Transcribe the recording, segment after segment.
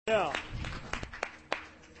Yeah.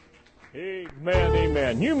 Amen,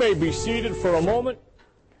 amen. You may be seated for a moment.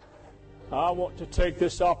 I want to take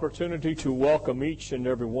this opportunity to welcome each and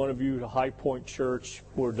every one of you to High Point Church.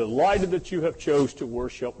 We're delighted that you have chose to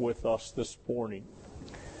worship with us this morning.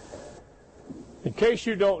 In case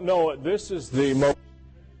you don't know it, this is the most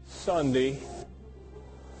Sunday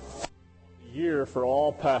of the year for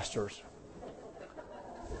all pastors.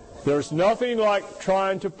 There's nothing like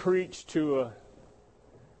trying to preach to a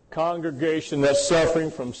congregation that's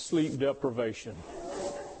suffering from sleep deprivation.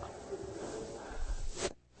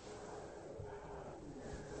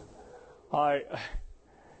 I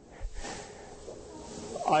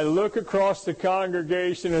look across the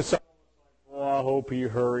congregation and say, oh, I hope he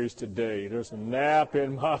hurries today. There's a nap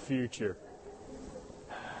in my future.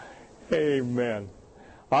 Amen.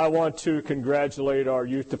 I want to congratulate our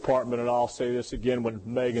youth department, and I'll say this again when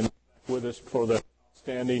Megan is with us for the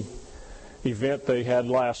outstanding event they had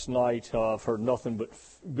last night. I've heard nothing but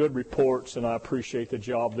good reports, and I appreciate the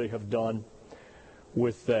job they have done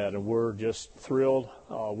with that. And we're just thrilled.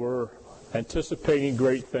 We're anticipating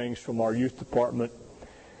great things from our youth department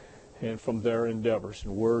and from their endeavors,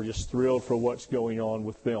 and we're just thrilled for what's going on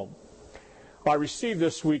with them. I received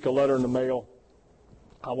this week a letter in the mail.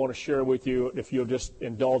 I want to share with you, if you'll just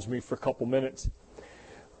indulge me for a couple minutes,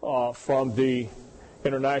 from the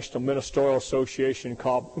International Ministerial Association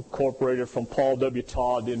Incorporated, from Paul W.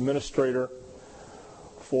 Todd, the administrator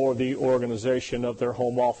for the organization of their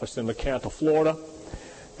home office in LaCanta, Florida.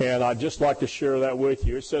 And I'd just like to share that with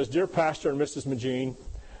you. It says, Dear Pastor and Mrs. Magine,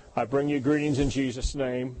 I bring you greetings in Jesus'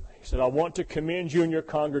 name. He said, I want to commend you and your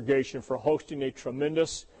congregation for hosting a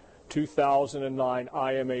tremendous 2009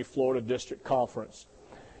 IMA Florida District Conference.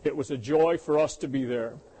 It was a joy for us to be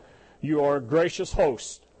there. You are a gracious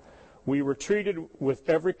host. We were treated with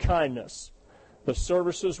every kindness. The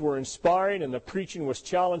services were inspiring, and the preaching was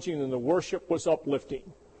challenging, and the worship was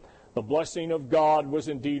uplifting. The blessing of God was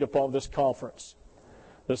indeed upon this conference.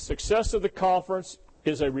 The success of the conference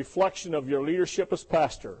is a reflection of your leadership as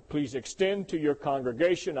pastor. Please extend to your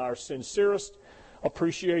congregation our sincerest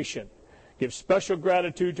appreciation. Give special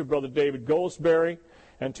gratitude to Brother David Goldsberry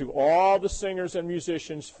and to all the singers and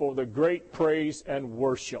musicians for the great praise and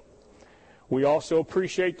worship. We also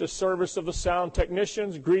appreciate the service of the sound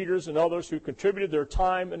technicians, greeters, and others who contributed their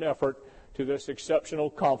time and effort to this exceptional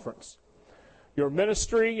conference. Your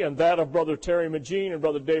ministry and that of Brother Terry Magine and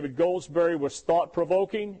Brother David Goldsberry was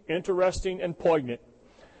thought-provoking, interesting, and poignant.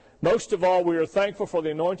 Most of all, we are thankful for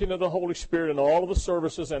the anointing of the Holy Spirit in all of the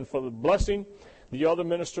services and for the blessing the other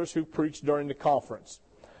ministers who preached during the conference.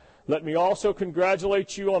 Let me also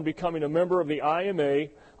congratulate you on becoming a member of the IMA.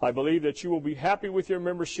 I believe that you will be happy with your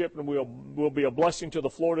membership and will be a blessing to the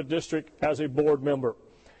Florida District as a board member.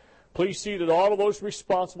 Please see that all of those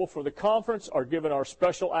responsible for the conference are given our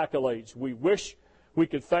special accolades. We wish we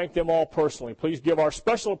could thank them all personally. Please give our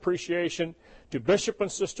special appreciation to Bishop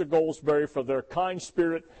and Sister Goldsberry for their kind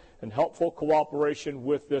spirit and helpful cooperation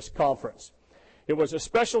with this conference. It was a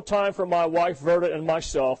special time for my wife, Verda, and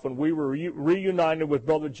myself when we were reunited with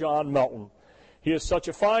Brother John Melton. He is such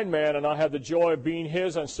a fine man, and I had the joy of being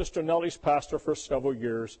his and Sister Nellie's pastor for several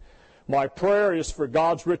years. My prayer is for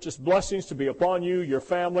God's richest blessings to be upon you, your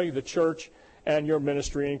family, the church, and your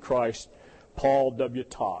ministry in Christ. Paul W.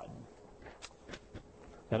 Todd.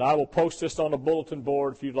 And I will post this on the bulletin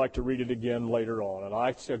board if you'd like to read it again later on. And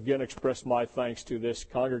I again express my thanks to this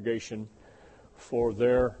congregation for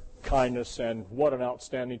their kindness, and what an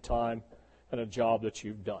outstanding time and a job that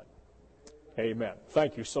you've done. Amen.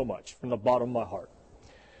 Thank you so much from the bottom of my heart.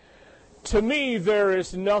 To me, there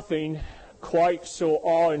is nothing quite so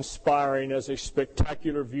awe-inspiring as a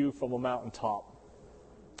spectacular view from a mountaintop.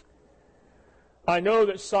 I know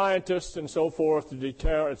that scientists and so forth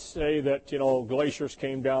say that, glaciers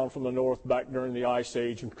came down from the north back during the Ice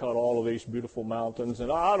Age and cut all of these beautiful mountains.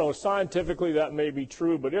 And I don't know, scientifically that may be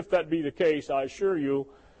true, but if that be the case, I assure you,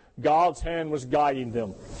 God's hand was guiding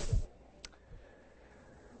them.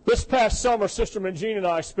 This past summer, Sister Magine and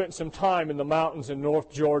I spent some time in the mountains in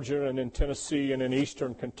North Georgia and in Tennessee and in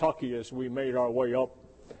eastern Kentucky as we made our way up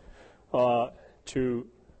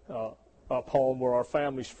home where our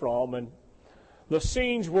family's from, and the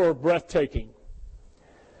scenes were breathtaking.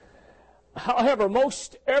 However,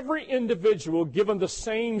 most every individual given the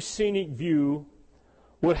same scenic view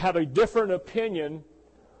would have a different opinion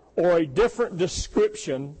or a different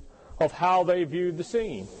description of how they viewed the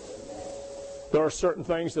scene. There are certain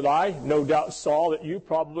things that I no doubt saw that you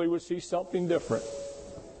probably would see something different.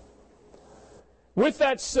 With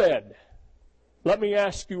that said, let me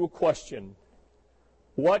ask you a question.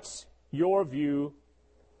 What's your view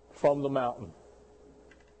from the mountain?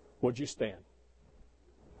 Would you stand?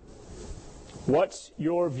 What's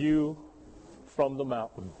your view from the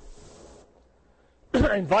mountain?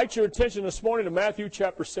 I invite your attention this morning to Matthew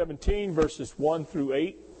chapter 17, verses 1 through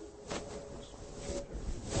 8.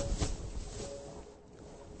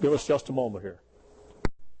 Give us just a moment here.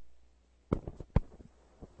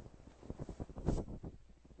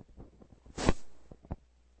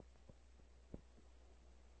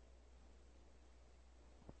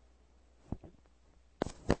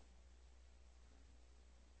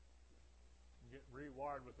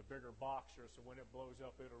 Rewired with a bigger box here, so when it blows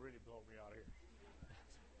up, it'll really blow me out of here.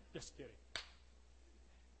 Just kidding.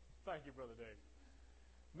 Thank you, Brother Dave.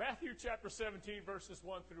 Matthew chapter 17, verses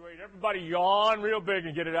 1 through 8. Everybody yawn real big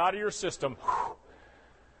and get it out of your system.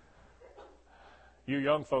 You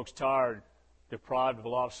young folks tired, deprived of a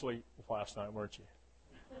lot of sleep last night, weren't you?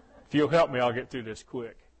 If you'll help me, I'll get through this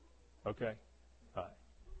quick. Okay? All right.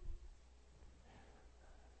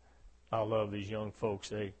 I love these young folks.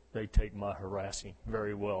 They take my harassing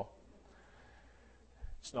very well.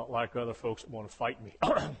 It's not like other folks that want to fight me.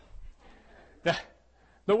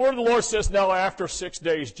 The word of the Lord says, now after 6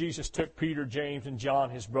 days, Jesus took Peter, James, and John,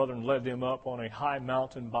 his brother, and led them up on a high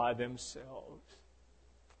mountain by themselves.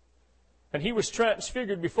 And he was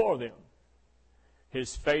transfigured before them.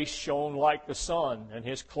 His face shone like the sun, and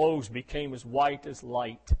his clothes became as white as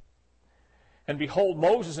light. And behold,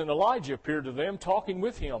 Moses and Elijah appeared to them, talking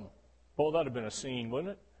with him. Oh, that would have been a scene,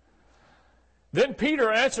 wouldn't it? Then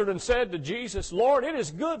Peter answered and said to Jesus, Lord, it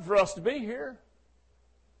is good for us to be here.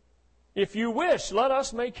 If you wish, let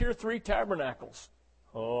us make here 3 tabernacles.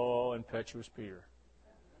 Oh, impetuous Peter.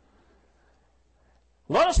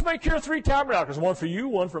 Let us make here 3 tabernacles, one for you,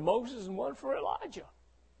 one for Moses, and one for Elijah.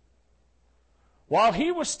 While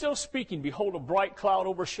he was still speaking, behold, a bright cloud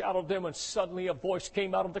overshadowed them, and suddenly a voice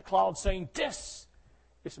came out of the cloud saying, This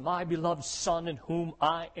is my beloved Son, in whom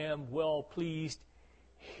I am well pleased.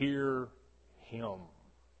 Hear him.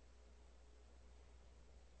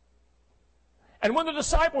 And when the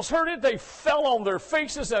disciples heard it, they fell on their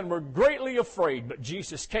faces and were greatly afraid. But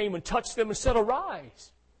Jesus came and touched them and said,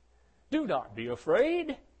 Arise, do not be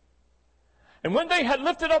afraid. And when they had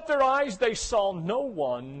lifted up their eyes, they saw no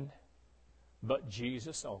one but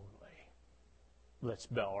Jesus only. Let's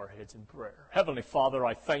bow our heads in prayer. Heavenly Father,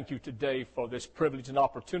 I thank you today for this privilege and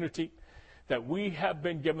opportunity that we have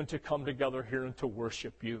been given to come together here and to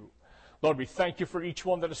worship you. Lord, we thank you for each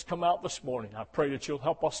one that has come out this morning. I pray that you'll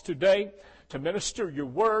help us today to minister your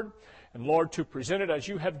word, and Lord, to present it as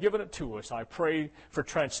you have given it to us. I pray for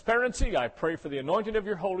transparency. I pray for the anointing of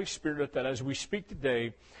your Holy Spirit, that as we speak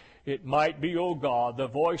today, it might be, O God, the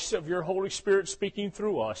voice of your Holy Spirit speaking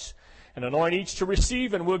through us, and anoint each to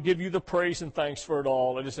receive, and we'll give you the praise and thanks for it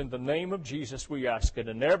all. It is in the name of Jesus we ask it.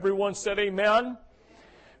 And everyone said amen.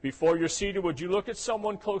 Before you're seated, would you look at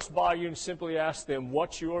someone close by you and simply ask them,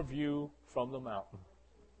 what's your view from the mountain?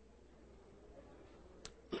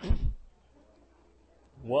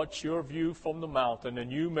 What's your view from the mountain?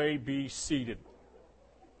 And you may be seated.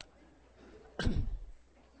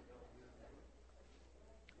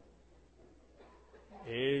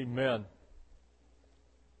 Amen.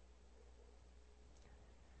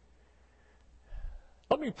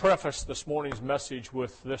 Let me preface this morning's message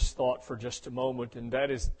with this thought for just a moment, and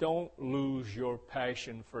that is, don't lose your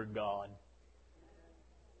passion for God.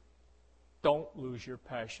 Don't lose your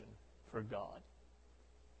passion for God.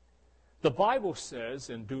 The Bible says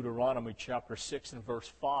in Deuteronomy chapter 6 and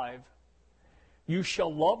verse 5, you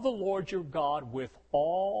shall love the Lord your God with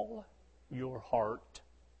all your heart,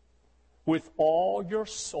 with all your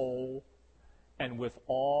soul, and with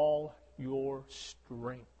all your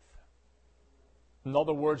strength. In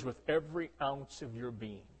other words, with every ounce of your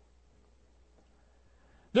being.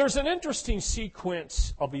 There's an interesting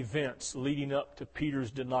sequence of events leading up to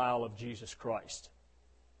Peter's denial of Jesus Christ.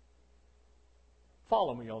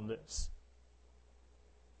 Follow me on this.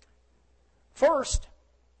 First,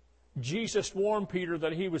 Jesus warned Peter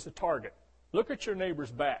that he was the target. Look at your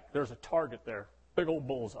neighbor's back. There's a target there. Big old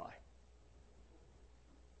bullseye.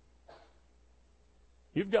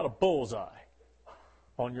 You've got a bullseye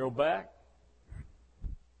on your back.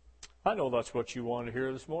 I know that's what you want to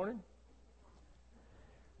hear this morning.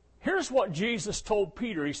 Here's what Jesus told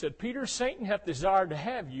Peter. He said, Peter, Satan hath desired to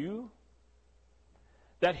have you,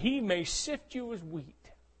 that he may sift you as wheat.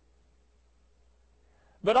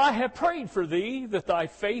 But I have prayed for thee, that thy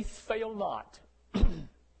faith fail not.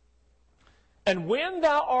 And when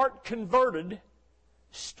thou art converted,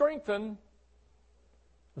 strengthen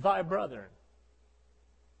thy brethren.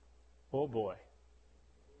 Oh boy.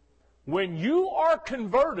 When you are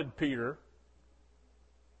converted, Peter,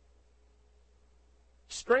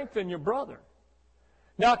 strengthen your brother.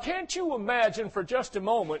 Now, can't you imagine for just a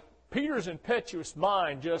moment Peter's impetuous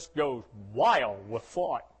mind just goes wild with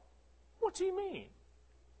thought. What's he mean?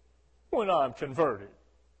 When I'm converted.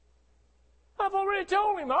 I've already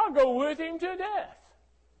told him I'll go with him to death.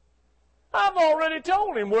 I've already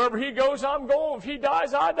told him wherever he goes, I'm going. If he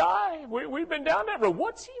dies, I die. We've been down that road.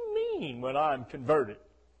 What's he mean when I'm converted?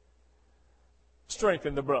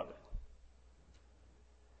 Strengthen the brother.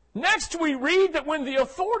 Next we read that when the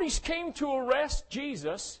authorities came to arrest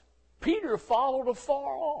Jesus, Peter followed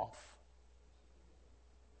afar off.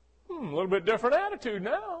 A little bit different attitude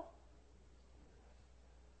now.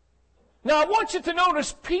 Now I want you to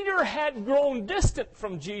notice Peter had grown distant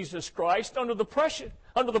from Jesus Christ under the pressure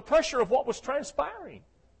of what was transpiring.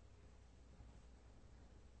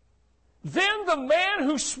 Then the man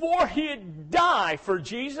who swore he'd die for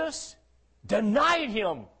Jesus denied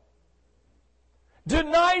him.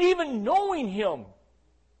 Denied even knowing him.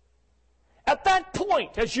 At that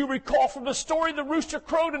point, as you recall from the story, the rooster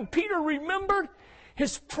crowed and Peter remembered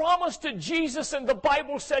his promise to Jesus, and the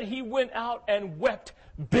Bible said he went out and wept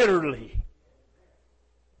bitterly.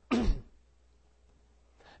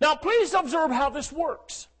 Now, please observe how this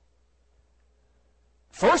works.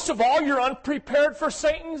 First of all, you're unprepared for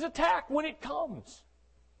Satan's attack when it comes.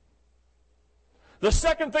 The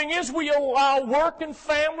second thing is we allow work and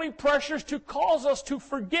family pressures to cause us to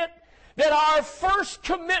forget that our first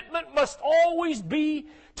commitment must always be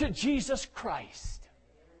to Jesus Christ.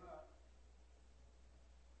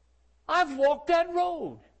 I've walked that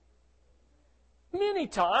road many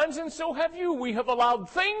times, and so have you. We have allowed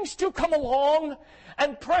things to come along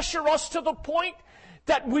and pressure us to the point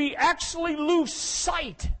that we actually lose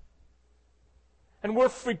sight. And we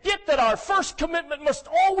forget that our first commitment must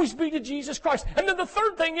always be to Jesus Christ. And then the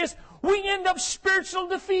third thing is we end up spiritually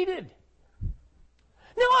defeated.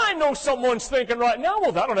 Now I know someone's thinking right now,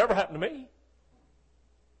 well, that'll never happen to me.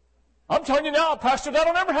 I'm telling you now, Pastor,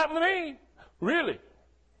 that'll never happen to me. Really?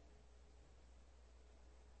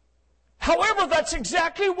 However, that's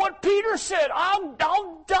exactly what Peter said. I'll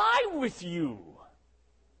die with you.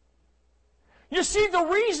 You see, the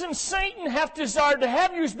reason Satan hath desired to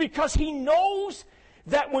have you is because he knows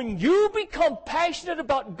that when you become passionate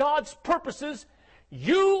about God's purposes,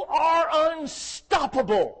 you are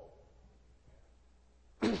unstoppable.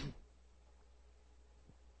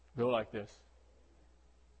 Go like this.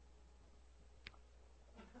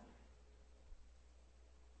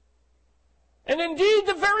 And indeed,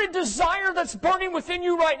 the very desire that's burning within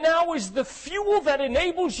you right now is the fuel that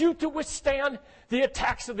enables you to withstand the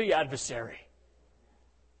attacks of the adversary.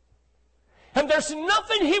 And there's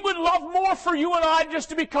nothing he would love more for you and I just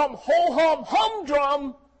to become ho-hum,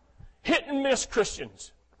 humdrum, hit-and-miss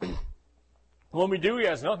Christians. When we do, he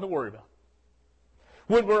has nothing to worry about.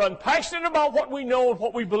 When we're unpassionate about what we know and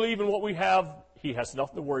what we believe and what we have, he has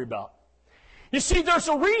nothing to worry about. You see, there's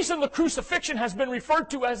a reason the crucifixion has been referred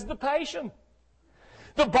to as the Passion.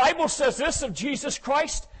 The Bible says this of Jesus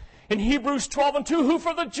Christ in Hebrews 12:2, who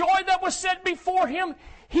for the joy that was set before him,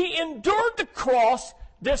 he endured the cross,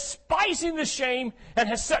 despising the shame, and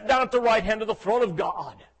has sat down at the right hand of the throne of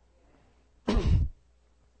God.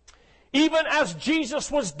 Even as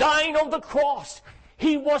Jesus was dying on the cross,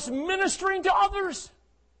 he was ministering to others.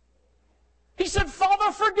 He said,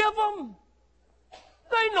 Father, forgive them.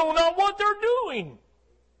 They know not what they're doing.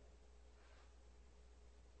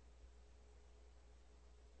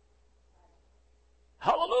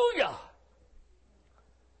 Hallelujah.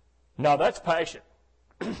 Now that's passion.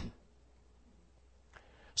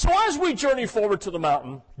 So as we journey forward to the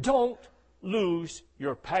mountain, don't lose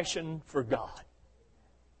your passion for God.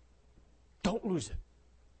 Don't lose it.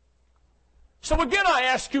 So again, I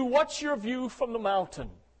ask you, what's your view from the mountain?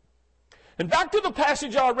 And back to the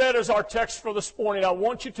passage I read as our text for this morning, I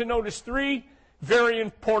want you to notice three very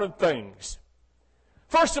important things.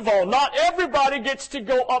 First of all, not everybody gets to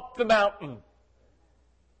go up the mountain.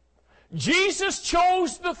 Jesus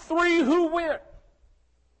chose the three who went.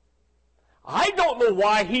 I don't know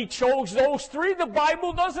why he chose those three. The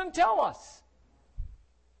Bible doesn't tell us.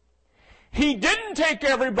 He didn't take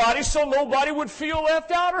everybody so nobody would feel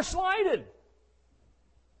left out or slighted.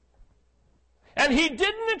 And he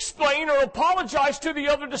didn't explain or apologize to the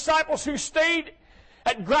other disciples who stayed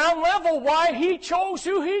at ground level why he chose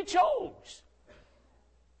who he chose.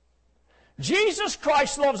 Jesus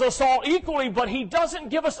Christ loves us all equally, but he doesn't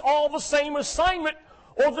give us all the same assignment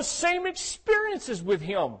or the same experiences with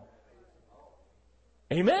him.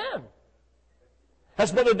 Amen.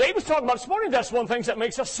 As Brother Dave was talking about this morning, that's one of the things that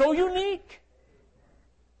makes us so unique.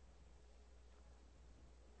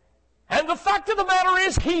 And the fact of the matter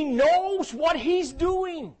is, he knows what he's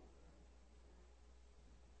doing.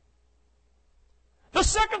 The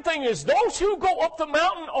second thing is those who go up the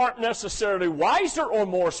mountain aren't necessarily wiser or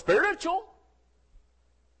more spiritual.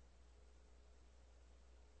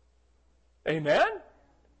 Amen?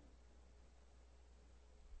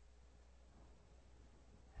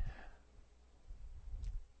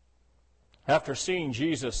 After seeing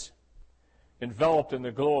Jesus enveloped in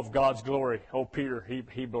the glow of God's glory, Peter,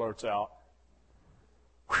 he blurts out,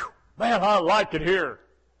 "Whew, man, I like it here.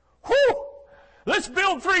 Whew, let's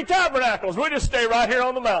build 3 tabernacles. We'll just stay right here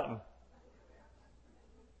on the mountain.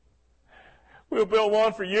 We'll build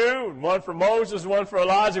one for you, and one for Moses, and one for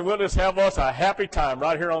Elijah. We'll just have us a happy time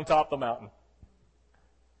right here on top of the mountain."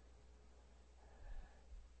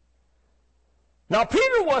 Now,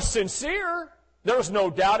 Peter was sincere. There was no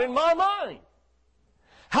doubt in my mind.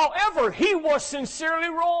 However, he was sincerely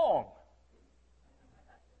wrong.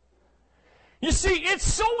 You see,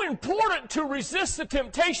 it's so important to resist the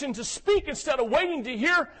temptation to speak instead of waiting to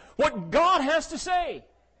hear what God has to say.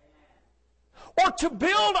 Or to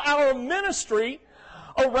build our ministry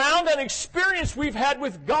around an experience we've had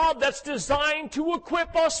with God that's designed to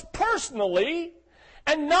equip us personally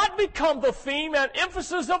and not become the theme and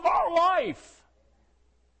emphasis of our life.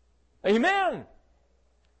 Amen.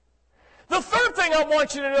 The third thing I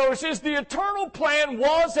want you to notice is the eternal plan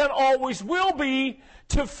was and always will be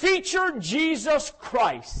to feature Jesus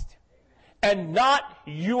Christ and not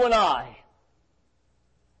you and I.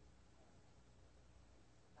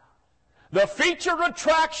 The featured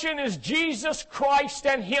attraction is Jesus Christ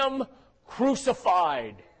and Him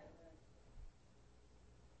crucified.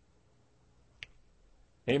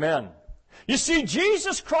 Amen. You see,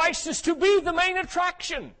 Jesus Christ is to be the main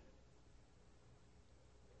attraction.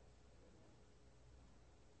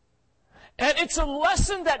 And it's a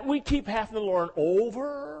lesson that we keep having to learn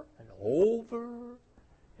over and over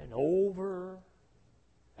and over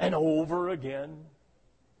and over again.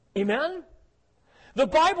 Amen? The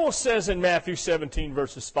Bible says in Matthew 17,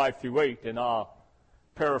 verses 5 through 8, and I'll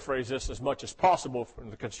paraphrase this as much as possible from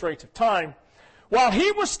the constraints of time, while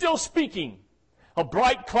he was still speaking, a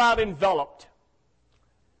bright cloud enveloped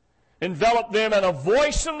them, and a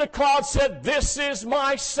voice from the cloud said, "This is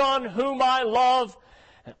my Son whom I love,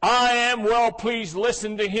 and I am well pleased.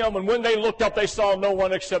 Listen to him." And when they looked up, they saw no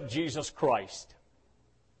one except Jesus Christ.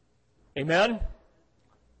 Amen?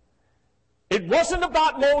 It wasn't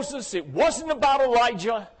about Moses. It wasn't about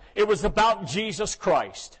Elijah. It was about Jesus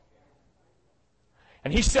Christ.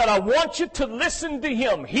 And he said, I want you to listen to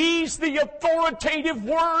him. He's the authoritative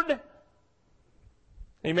word.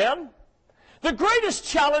 Amen? The greatest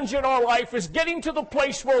challenge in our life is getting to the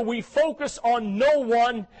place where we focus on no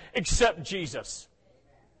one except Jesus.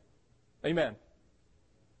 Amen.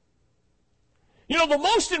 You know, the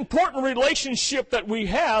most important relationship that we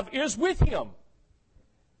have is with Him.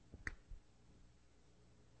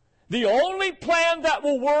 The only plan that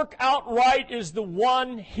will work out right is the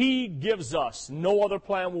one He gives us. No other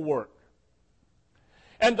plan will work.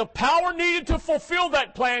 And the power needed to fulfill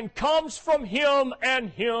that plan comes from Him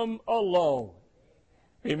and Him alone.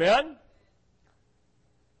 Amen?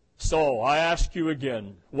 So, I ask you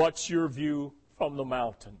again, what's your view from the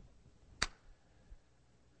mountain?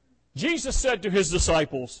 Jesus said to His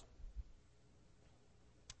disciples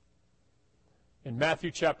in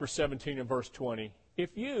Matthew chapter 17 and verse 20,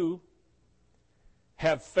 if you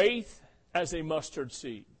have faith as a mustard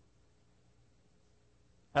seed.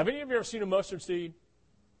 Have any of you ever seen a mustard seed?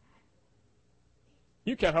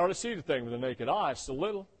 You can't hardly see the thing with the naked eye. It's so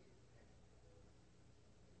little.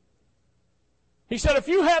 He said, if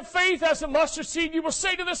you have faith as a mustard seed, you will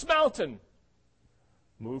say to this mountain,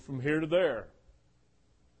 move from here to there,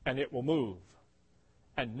 and it will move.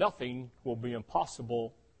 And nothing will be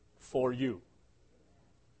impossible for you.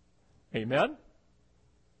 Amen?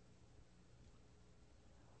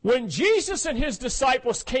 When Jesus and His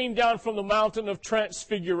disciples came down from the mountain of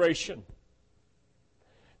transfiguration,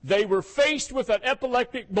 they were faced with an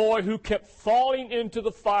epileptic boy who kept falling into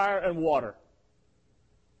the fire and water.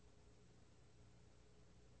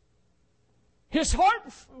 His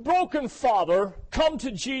heartbroken father come to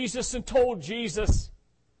Jesus and told Jesus,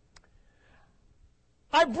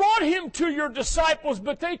 I brought him to your disciples,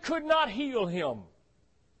 but they could not heal him.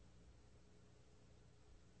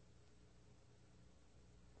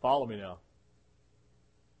 Follow me now.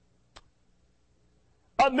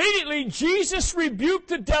 Immediately, Jesus rebuked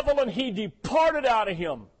the devil and he departed out of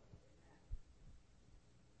him.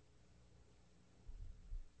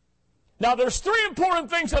 Now, there's three important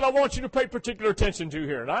things that I want you to pay particular attention to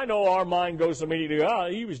here. And I know our mind goes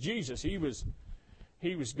immediately, he was Jesus. He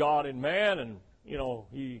was God and man, and,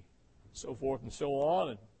 he so forth and so on.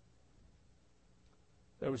 And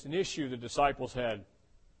there was an issue the disciples had.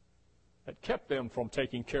 that kept them from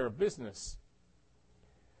taking care of business.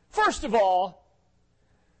 First of all,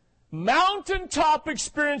 mountaintop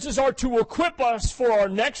experiences are to equip us for our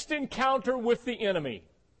next encounter with the enemy.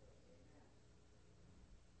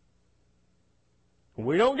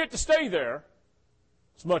 We don't get to stay there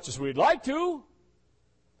as much as we'd like to,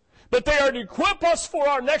 but they are to equip us for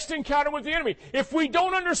our next encounter with the enemy. If we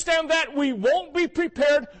don't understand that, we won't be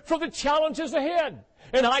prepared for the challenges ahead.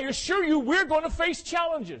 And I assure you, we're going to face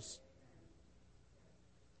challenges.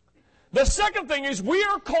 The second thing is we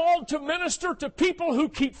are called to minister to people who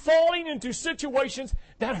keep falling into situations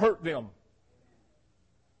that hurt them.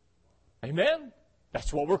 Amen?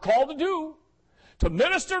 That's what we're called to do. To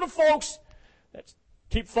minister to folks that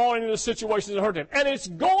keep falling into situations that hurt them. And it's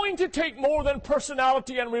going to take more than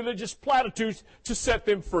personality and religious platitudes to set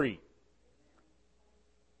them free.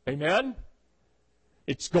 Amen?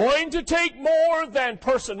 It's going to take more than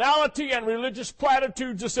personality and religious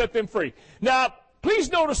platitudes to set them free. Now,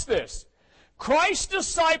 please notice this. Christ's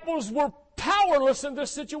disciples were powerless in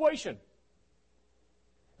this situation.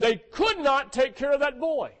 They could not take care of that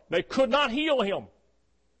boy. They could not heal him.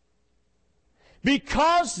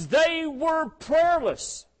 Because they were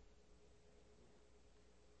prayerless.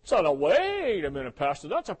 So now, wait a minute, Pastor.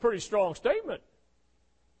 That's a pretty strong statement.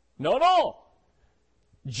 No.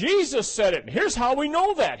 Jesus said it. And here's how we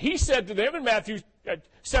know that. He said to them in Matthew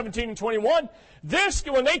 17 and 21,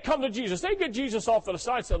 when they come to Jesus, they get Jesus off to the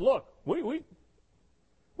side and said, look, we're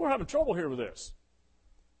having trouble here with this.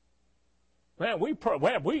 Man, we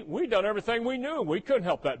done everything we knew. We couldn't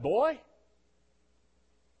help that boy.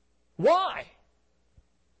 Why?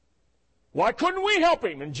 Why couldn't we help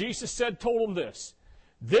him? And Jesus told them this.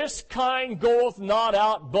 This kind goeth not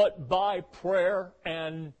out but by prayer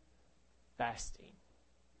and fasting.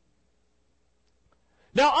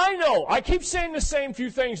 Now, I know, I keep saying the same few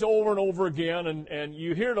things over and over again, and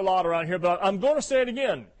you hear it a lot around here, but I'm going to say it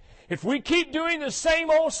again. If we keep doing the same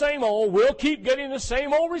old, we'll keep getting the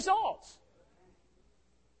same old results.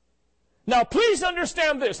 Now, please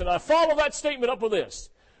understand this, and I follow that statement up with this.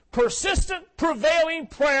 Persistent, prevailing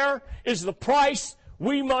prayer is the price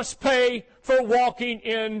we must pay for walking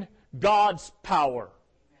in God's power.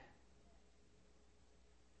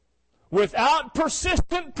 Without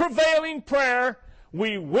persistent, prevailing prayer,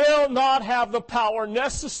 we will not have the power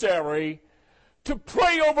necessary to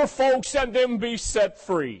pray over folks and them be set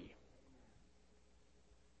free.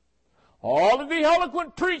 All of the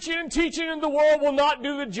eloquent preaching and teaching in the world will not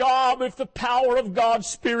do the job if the power of God's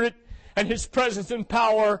Spirit and His presence and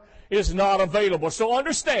power is not available. So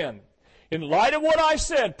understand, in light of what I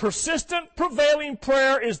said, persistent, prevailing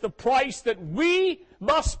prayer is the price that we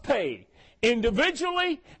must pay,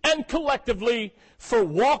 individually and collectively, for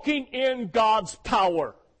walking in God's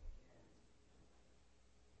power.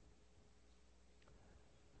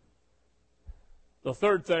 The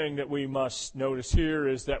third thing that we must notice here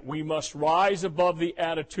is that we must rise above the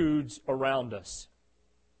attitudes around us.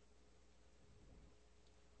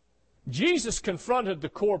 Jesus confronted the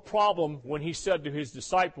core problem when He said to His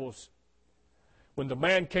disciples, when the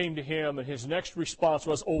man came to Him, and His next response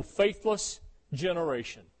was, "O faithless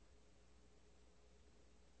generation."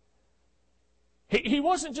 He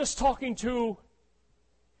wasn't just talking to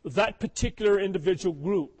that particular individual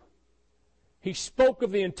group. He spoke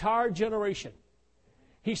of the entire generation.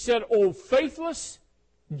 He said, "O faithless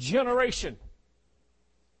generation."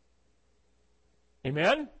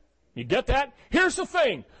 Amen? You get that? Here's the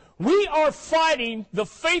thing. We are fighting the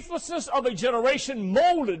faithlessness of a generation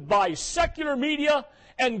molded by secular media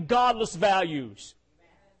and godless values.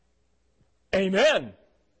 Amen.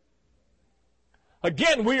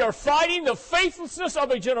 Again, we are fighting the faithlessness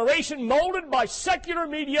of a generation molded by secular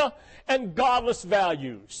media and godless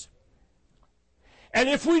values. And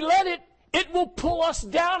if we let it, it will pull us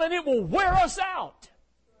down and it will wear us out.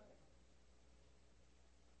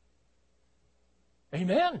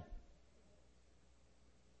 Amen.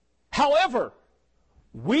 However,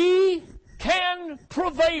 we can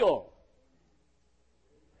prevail.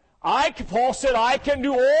 Paul said, "I can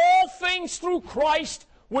do all things through Christ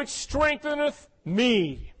which strengtheneth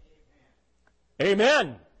me."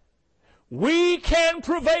 Amen. We can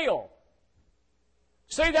prevail.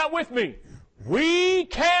 Say that with me. We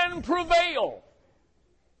can prevail.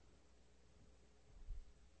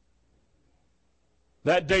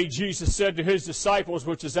 That day Jesus said to His disciples,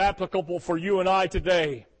 which is applicable for you and I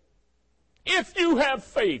today, if you have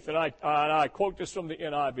faith, and I quote this from the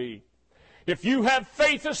NIV, if you have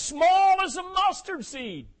faith as small as a mustard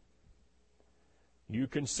seed, you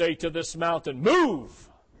can say to this mountain, "Move,"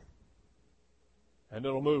 and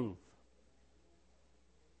it'll move.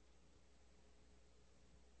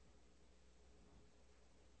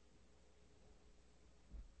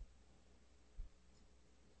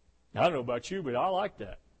 I don't know about you, but I like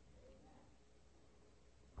that.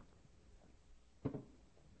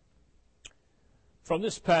 From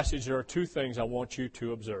this passage, there are two things I want you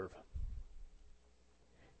to observe.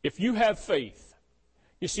 If you have faith,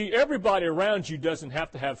 you see, everybody around you doesn't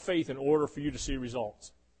have to have faith in order for you to see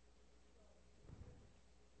results.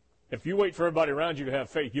 If you wait for everybody around you to have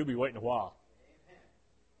faith, you'll be waiting a while.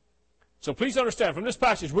 So please understand, from this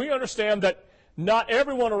passage, we understand that not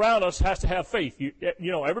everyone around us has to have faith. You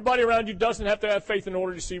know, everybody around you doesn't have to have faith in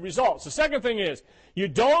order to see results. The second thing is, you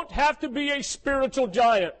don't have to be a spiritual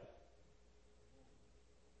giant.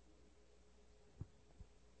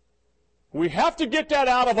 We have to get that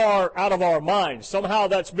out of our minds. Somehow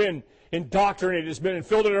that's been indoctrinated, it's been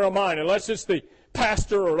infilled in our mind. Unless it's the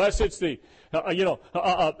pastor, or unless it's the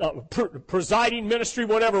presiding ministry,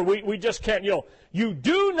 whatever, we just can't. You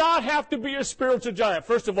do not have to be a spiritual giant.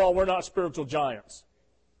 First of all, we're not spiritual giants.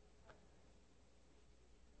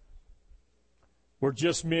 We're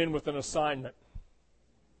just men with an assignment.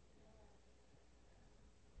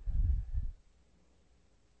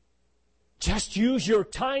 Just use your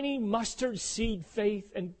tiny mustard seed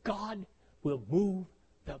faith and God will move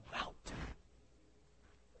the mountain.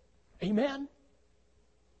 Amen?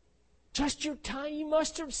 Just your tiny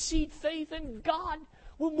mustard seed faith and God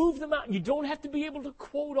will move the mountain. You don't have to be able to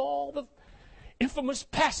quote all the infamous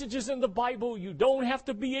passages in the Bible. You don't have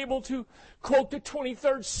to be able to quote the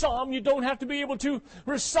 23rd Psalm. You don't have to be able to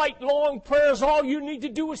recite long prayers. All you need to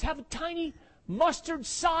do is have a tiny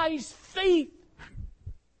mustard-sized faith.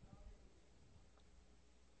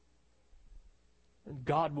 And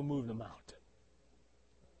God will move the mountain.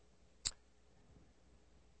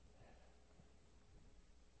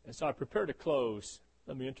 As I prepare to close,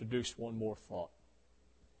 let me introduce one more thought.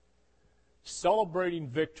 Celebrating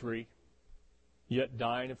victory, yet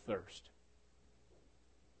dying of thirst.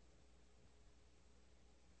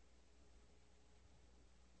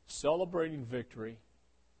 Celebrating victory,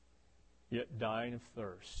 yet dying of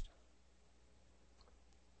thirst.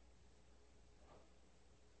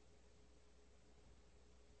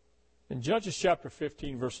 In Judges chapter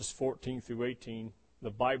 15, verses 14 through 18,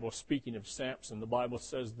 the Bible, speaking of Samson, the Bible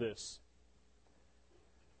says this: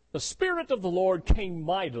 "The Spirit of the Lord came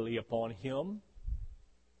mightily upon him,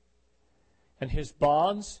 and his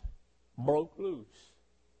bonds broke loose.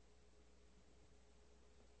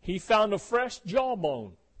 He found a fresh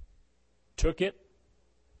jawbone, took it,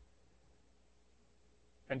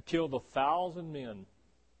 and killed 1,000 men."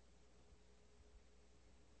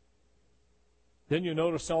 Then you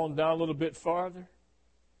notice on down a little bit farther.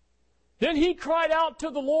 "Then he cried out to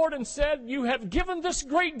the Lord and said, 'You have given this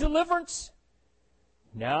great deliverance.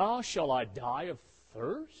 Now shall I die of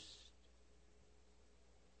thirst?'"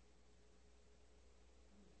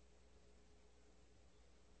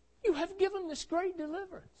 You have given this great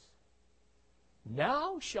deliverance.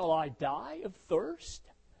 Now shall I die of thirst?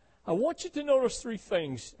 I want you to notice three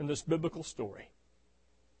things in this biblical story.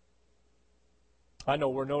 I know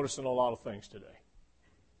we're noticing a lot of things today,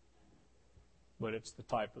 but it's the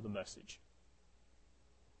type of the message.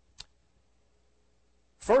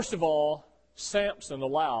 First of all, Samson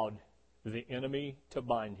allowed the enemy to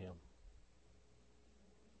bind him.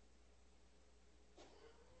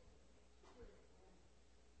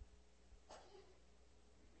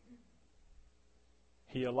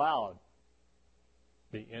 He allowed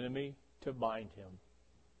the enemy to bind him.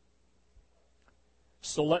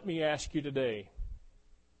 So let me ask you today,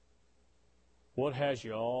 what has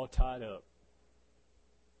you all tied up?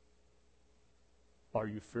 Are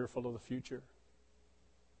you fearful of the future?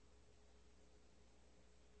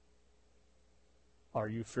 Are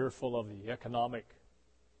you fearful of the economic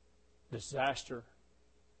disaster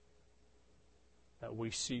that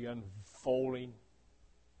we see unfolding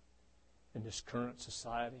in this current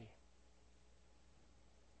society?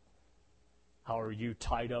 How are you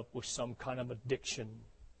tied up with some kind of addiction?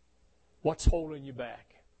 What's holding you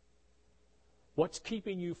back? What's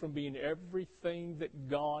keeping you from being everything that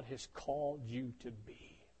God has called you to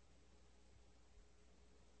be?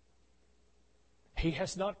 He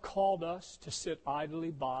has not called us to sit idly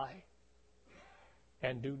by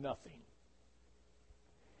and do nothing.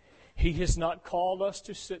 He has not called us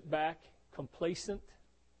to sit back complacent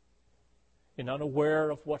and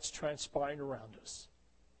unaware of what's transpiring around us.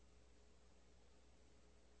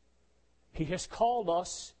 He has called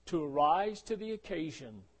us to arise to the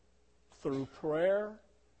occasion through prayer,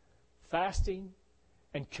 fasting,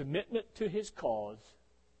 and commitment to His cause,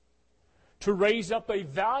 to raise up a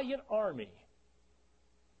valiant army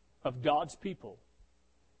of God's people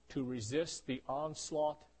to resist the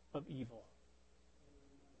onslaught of evil.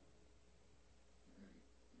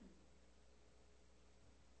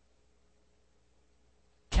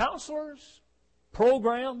 counselors,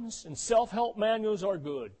 programs, and self-help manuals are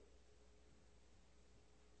good.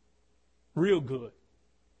 Real good.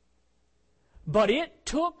 But it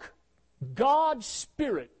took God's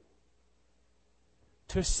Spirit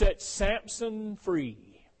to set Samson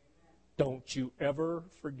free. Don't you ever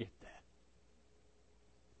forget that.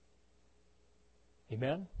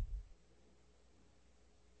 Amen?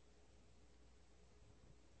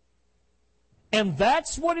 And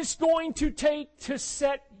that's what it's going to take to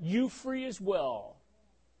set you free as well.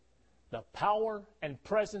 The power and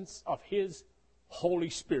presence of His Holy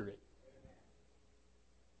Spirit.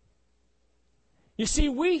 You see,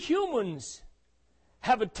 we humans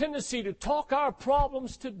have a tendency to talk our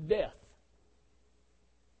problems to death.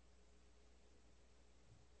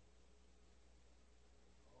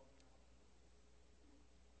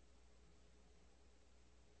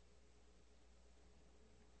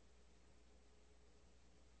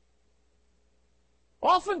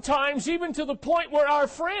 Oftentimes, even to the point where our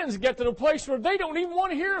friends get to the place where they don't even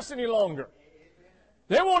want to hear us any longer.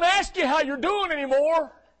 They won't ask you how you're doing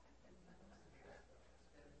anymore.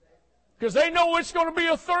 Because they know it's going to be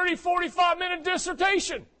a 30, 45-minute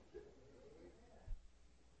dissertation.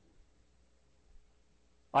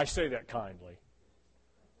 I say that kindly.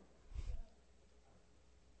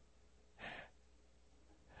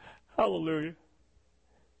 Hallelujah.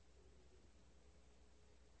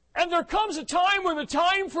 And there comes a time when the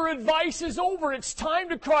time for advice is over. It's time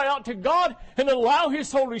to cry out to God and allow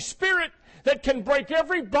His Holy Spirit that can break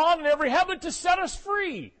every bond and every habit to set us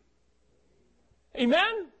free.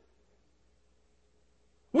 Amen?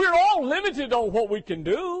 We're all limited on what we can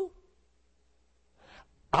do.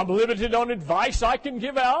 I'm limited on advice I can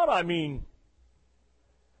give out. I mean,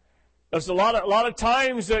 there's a lot of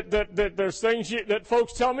times that there's things that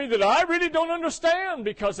folks tell me that I really don't understand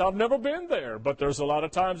because I've never been there. But there's a lot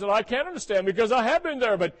of times that I can understand because I have been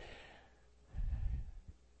there. But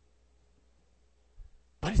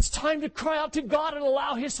it's time to cry out to God and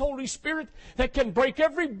allow His Holy Spirit that can break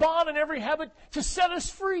every bond and every habit to set us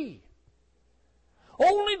free.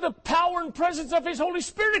 Only the power and presence of His Holy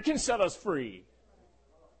Spirit can set us free.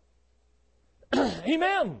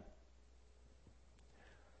 Amen.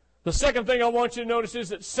 The second thing I want you to notice is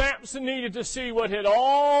that Samson needed to see what had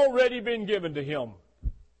already been given to him.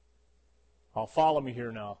 Follow me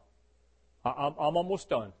here now. I'm almost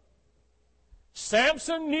done.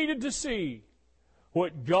 Samson needed to see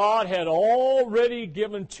what God had already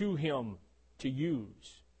given to him to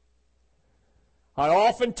use. I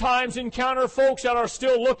oftentimes encounter folks that are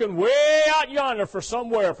still looking way out yonder for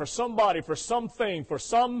somewhere, for somebody, for something, for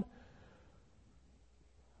some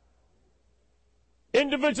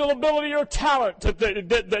individual ability or talent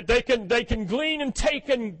that they can glean and take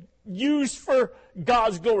and use for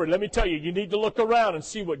God's glory. Let me tell you, you need to look around and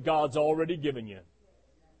see what God's already given you.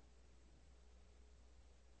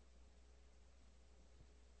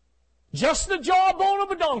 Just the jawbone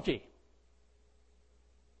of a donkey.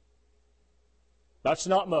 That's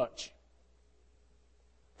not much.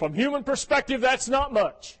 From human perspective, that's not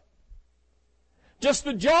much. Just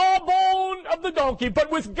the jawbone of the donkey,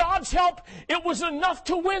 but with God's help, it was enough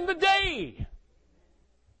to win the day.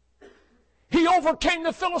 He overcame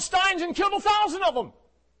the Philistines and killed 1,000 of them.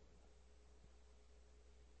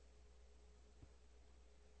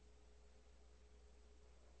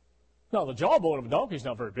 Now, the jawbone of a donkey is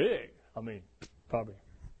not very big. I mean, probably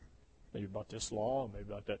maybe about this long,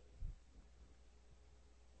 maybe about that.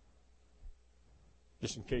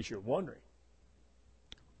 Just in case you're wondering.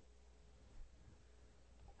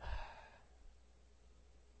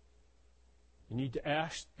 You need to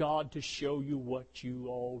ask God to show you what you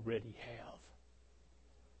already have.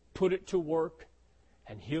 Put it to work,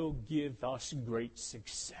 and He'll give us great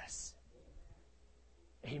success.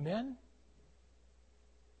 Amen?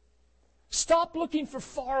 Stop looking for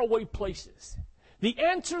faraway places. The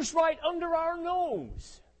answer's right under our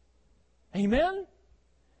nose. Amen?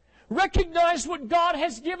 Recognize what God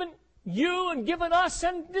has given you and given us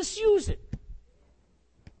and misuse it.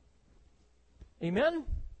 Amen?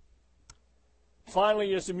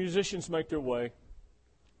 Finally, as the musicians make their way,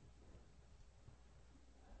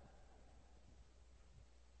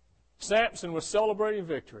 Samson was celebrating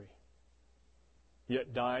victory,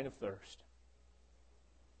 yet dying of thirst.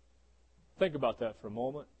 Think about that for a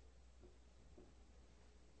moment.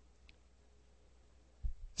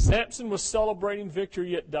 Samson was celebrating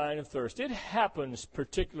victory, yet dying of thirst. It happens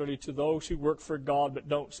particularly to those who work for God but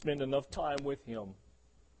don't spend enough time with Him.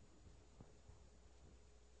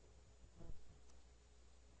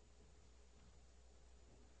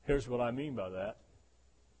 Here's what I mean by that.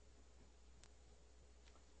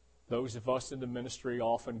 Those of us in the ministry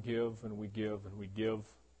often give and we give and we give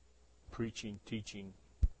preaching, teaching.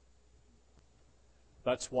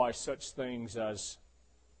 That's why such things as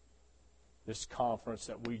this conference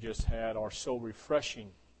that we just had are so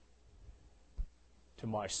refreshing to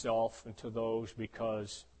myself and to those,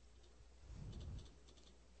 because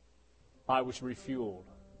I was refueled.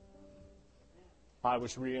 I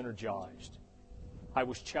was re-energized. I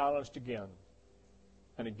was challenged again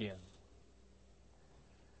and again.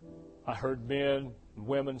 I heard men and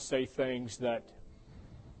women say things that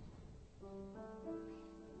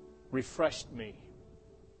refreshed me.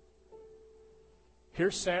 Here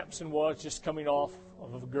Samson was, just coming off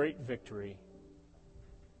of a great victory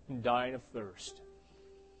and dying of thirst.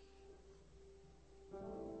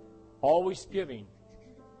 Always giving,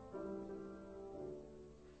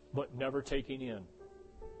 but never taking in.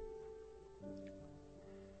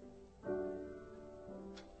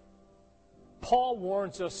 Paul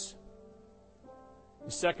warns us in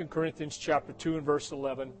 2 Corinthians chapter 2 and verse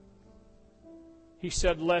 11. He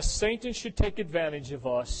said, "Lest Satan should take advantage of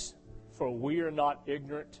us, for we are not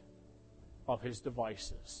ignorant of his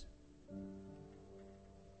devices."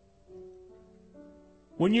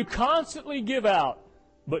 When you constantly give out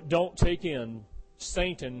but don't take in,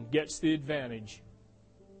 Satan gets the advantage.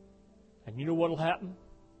 And you know what will happen?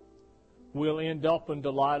 We'll end up in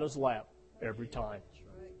Delilah's lap every time.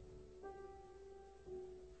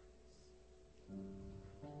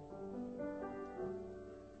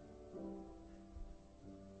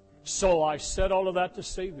 So I said all of that to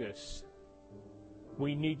say this.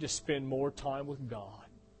 We need to spend more time with God.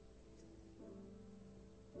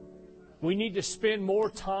 We need to spend more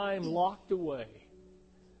time locked away.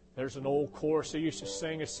 There's an old chorus I used to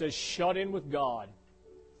sing. It says, "Shut in with God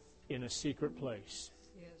in a secret place."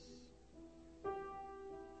 Yes.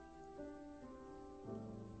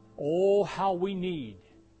 Oh, how we need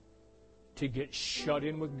to get shut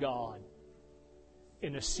in with God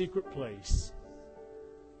in a secret place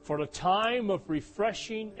for a time of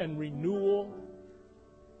refreshing and renewal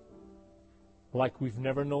like we've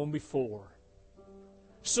never known before.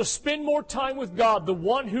 So spend more time with God. The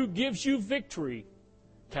one who gives you victory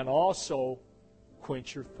can also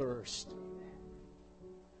quench your thirst.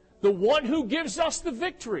 The one who gives us the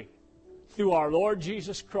victory through our Lord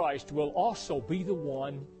Jesus Christ will also be the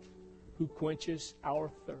one who quenches our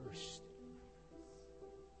thirst.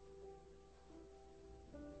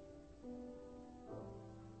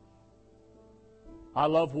 I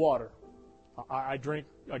love water. I drink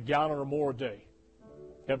a gallon or more a day,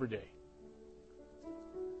 every day.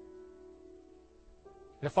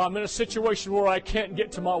 If I'm in a situation where I can't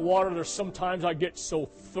get to my water, there's sometimes I get so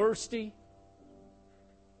thirsty.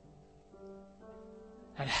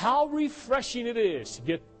 And how refreshing it is to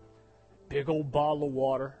get a big old bottle of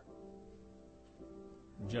water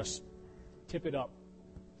and just tip it up.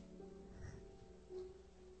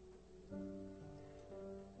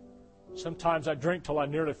 Sometimes I drink till I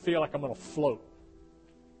nearly feel like I'm going to float.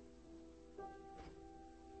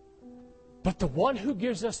 But the one who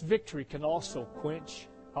gives us victory can also quench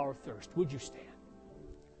our thirst. Would you stand?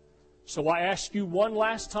 So I ask you one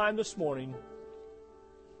last time this morning,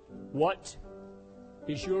 what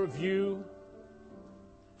is your view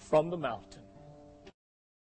from the mountain?